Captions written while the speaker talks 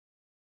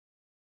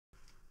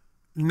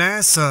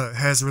NASA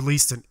has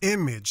released an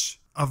image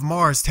of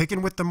Mars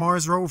taken with the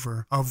Mars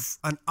rover of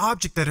an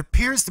object that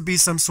appears to be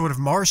some sort of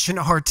Martian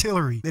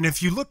artillery. And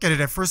if you look at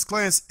it at first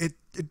glance,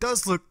 it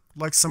does look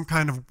like some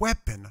kind of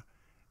weapon.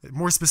 It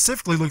more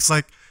specifically looks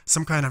like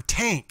some kind of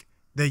tank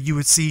that you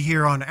would see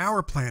here on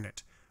our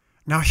planet.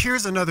 Now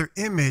here's another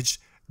image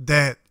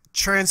that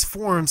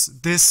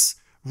transforms this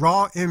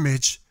raw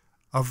image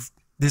of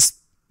this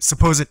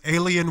supposed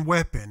alien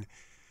weapon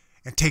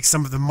and takes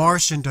some of the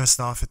Martian dust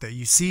off it that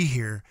you see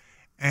here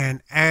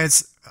and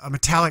adds a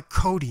metallic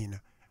coating.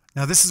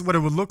 Now this is what it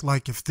would look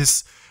like if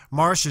this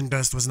Martian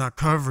dust was not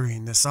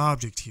covering this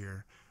object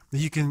here.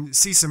 You can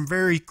see some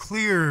very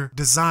clear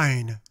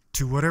design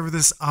to whatever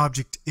this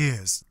object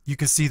is. You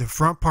can see the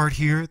front part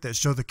here that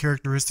show the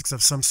characteristics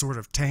of some sort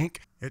of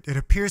tank. It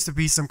appears to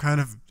be some kind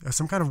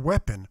of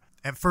weapon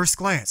at first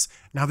glance.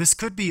 Now this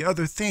could be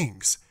other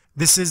things.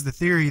 This is the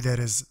theory that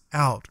is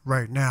out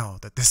right now,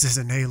 that this is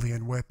an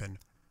alien weapon.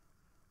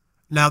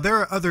 Now there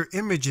are other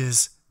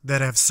images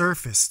that have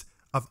surfaced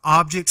of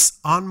objects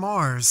on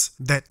Mars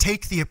that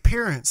take the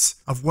appearance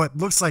of what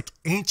looks like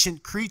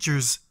ancient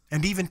creatures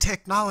and even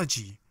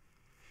technology.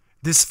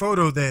 This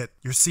photo that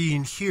you're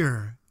seeing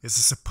here is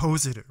a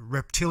supposed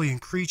reptilian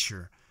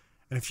creature.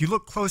 And if you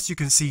look close, you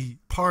can see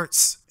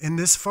parts in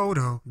this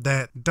photo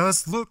that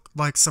does look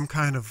like some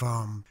kind of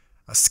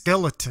a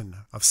skeleton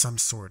of some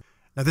sort.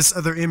 Now this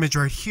other image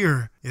right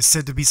here is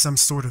said to be some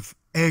sort of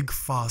egg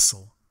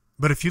fossil.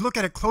 But if you look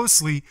at it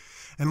closely,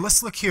 and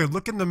let's look here,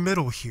 look in the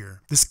middle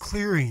here, this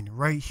clearing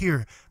right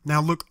here.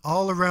 Now look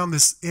all around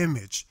this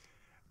image.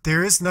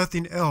 There is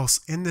nothing else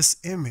in this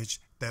image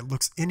that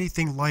looks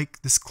anything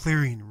like this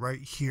clearing right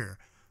here.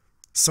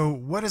 So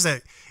what is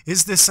that?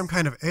 Is this some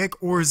kind of egg,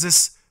 or is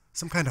this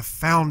some kind of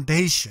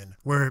foundation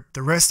where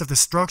the rest of the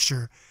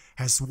structure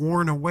has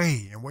worn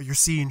away, and what you're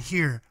seeing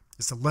here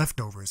is the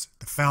leftovers,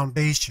 the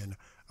foundation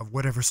of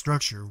whatever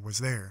structure was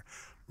there.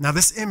 Now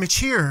this image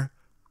here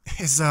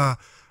is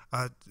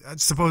I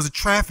suppose a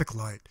traffic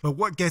light. But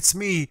what gets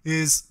me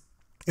is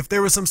if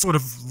there was some sort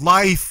of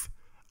life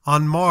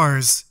on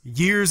Mars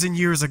years and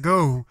years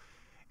ago,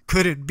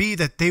 could it be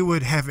that they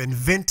would have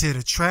invented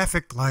a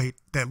traffic light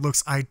that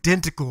looks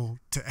identical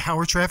to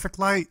our traffic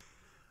light?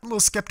 I'm a little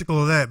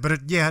skeptical of that, but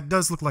yeah, it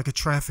does look like a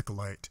traffic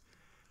light.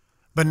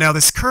 But now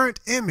this current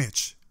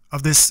image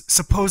of this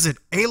supposed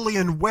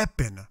alien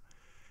weapon,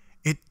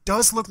 it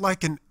does look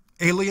like an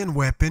alien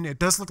weapon. It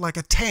does look like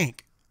a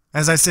tank.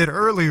 As I said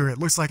earlier, it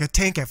looks like a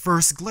tank at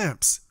first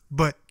glimpse,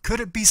 but could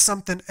it be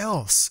something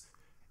else?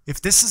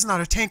 If this is not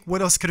a tank,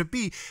 what else could it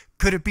be?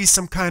 Could it be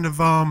some kind of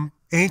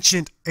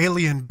ancient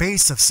alien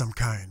base of some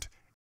kind?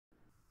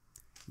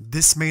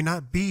 This may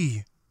not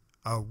be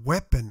a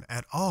weapon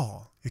at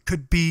all. It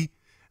could be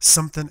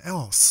something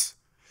else.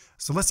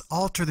 So let's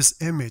alter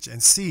this image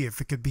and see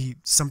if it could be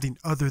something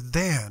other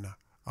than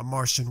a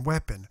Martian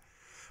weapon.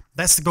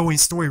 That's the going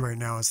story right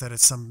now, is that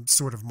it's some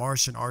sort of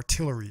Martian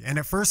artillery. And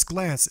at first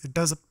glance, it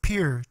does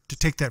appear to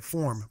take that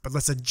form. But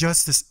let's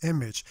adjust this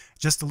image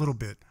just a little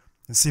bit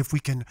and see if we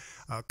can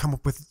come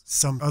up with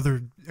some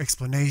other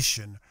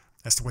explanation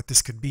as to what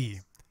this could be.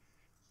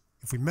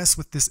 If we mess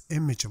with this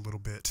image a little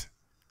bit,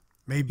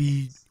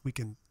 maybe we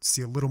can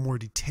see a little more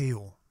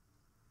detail.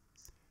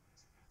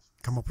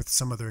 Come up with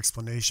some other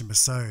explanation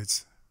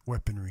besides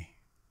weaponry.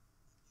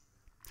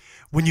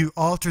 When you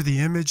alter the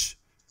image,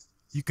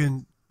 you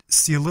can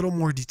see a little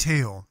more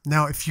detail.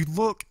 Now, if you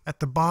look at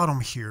the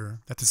bottom here,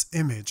 at this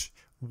image,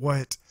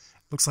 what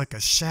looks like a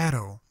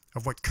shadow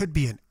of what could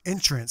be an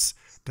entrance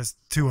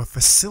to a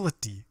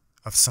facility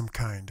of some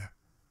kind.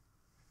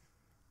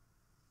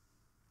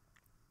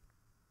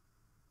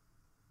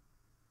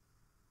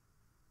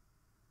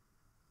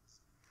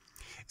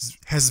 It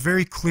has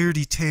very clear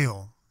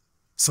detail.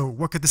 So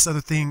what could this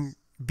other thing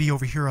be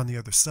over here on the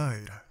other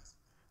side?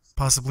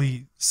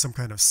 Possibly some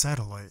kind of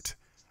satellite.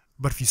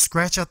 But if you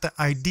scratch out the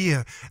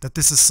idea that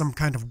this is some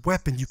kind of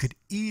weapon, you could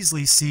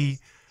easily see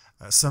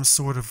some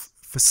sort of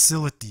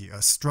facility,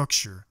 a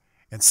structure,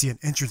 and see an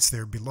entrance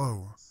there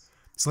below.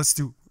 So let's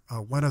do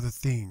one other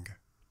thing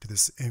to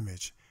this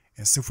image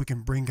and see if we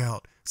can bring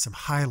out some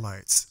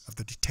highlights of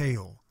the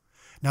detail.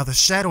 Now the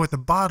shadow at the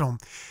bottom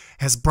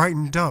has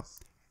brightened up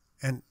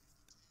and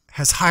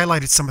has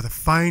highlighted some of the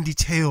fine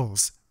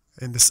details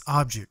in this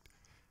object.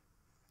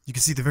 You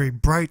can see the very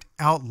bright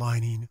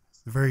outlining,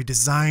 the very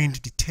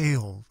designed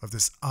detail of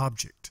this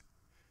object.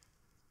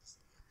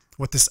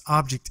 What this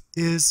object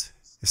is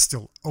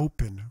still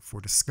open for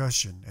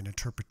discussion and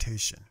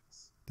interpretation.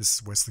 This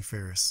is Wesley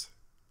Ferris,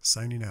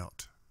 signing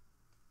out.